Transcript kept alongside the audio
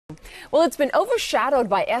Well, it's been overshadowed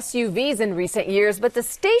by SUVs in recent years, but the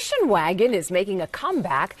station wagon is making a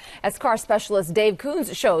comeback. As car specialist Dave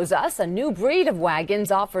Coons shows us, a new breed of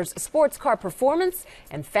wagons offers sports car performance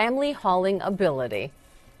and family hauling ability.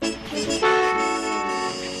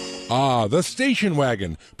 Ah, the station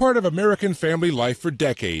wagon, part of American family life for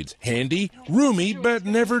decades. Handy, roomy, but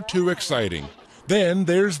never too exciting. Then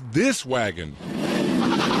there's this wagon.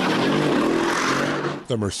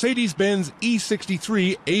 The Mercedes-Benz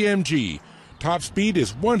E63 AMG. Top speed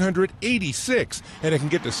is 186, and it can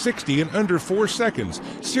get to 60 in under 4 seconds.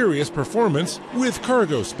 Serious performance with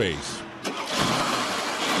cargo space.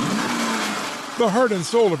 The heart and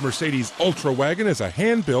soul of Mercedes Ultra Wagon is a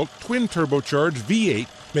hand-built, twin-turbocharged V8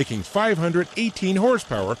 making 518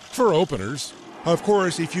 horsepower for openers. Of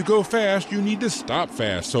course, if you go fast, you need to stop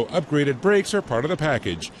fast, so upgraded brakes are part of the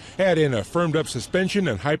package. Add in a firmed-up suspension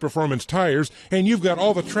and high-performance tires, and you've got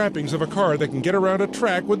all the trappings of a car that can get around a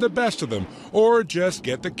track with the best of them, or just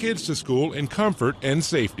get the kids to school in comfort and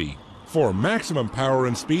safety. For maximum power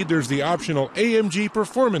and speed, there's the optional AMG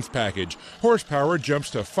Performance Package. Horsepower jumps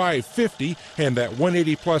to 550, and that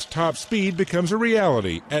 180-plus top speed becomes a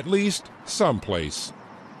reality, at least someplace.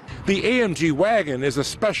 The AMG wagon is a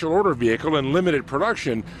special order vehicle in limited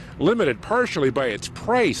production, limited partially by its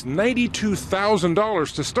price,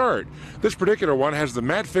 $92,000 to start. This particular one has the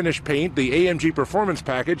matte finish paint, the AMG Performance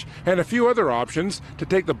Package, and a few other options to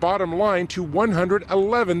take the bottom line to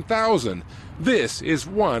 $111,000. This is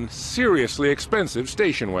one seriously expensive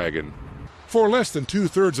station wagon. For less than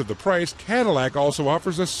 2/3 of the price, Cadillac also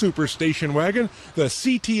offers a super station wagon, the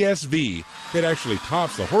CTS-V. It actually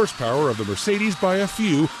tops the horsepower of the Mercedes by a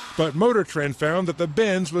few, but Motor Trend found that the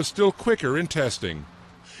Benz was still quicker in testing.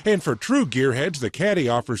 And for true gearheads, the Caddy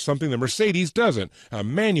offers something the Mercedes doesn't, a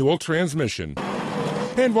manual transmission.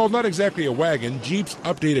 And while not exactly a wagon, Jeep's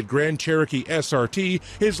updated Grand Cherokee SRT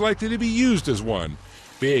is likely to be used as one.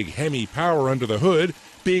 Big Hemi power under the hood,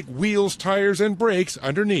 big wheels, tires, and brakes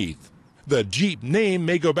underneath. The Jeep name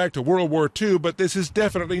may go back to World War II, but this is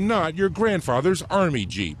definitely not your grandfather's Army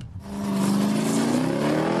Jeep.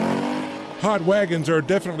 Hot wagons are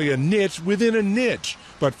definitely a niche within a niche,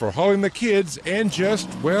 but for hauling the kids and just,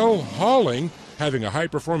 well, hauling, having a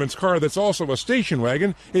high-performance car that's also a station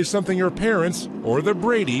wagon is something your parents or the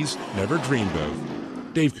Bradys never dreamed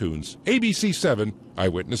of. Dave Coons, ABC 7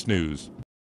 Eyewitness News.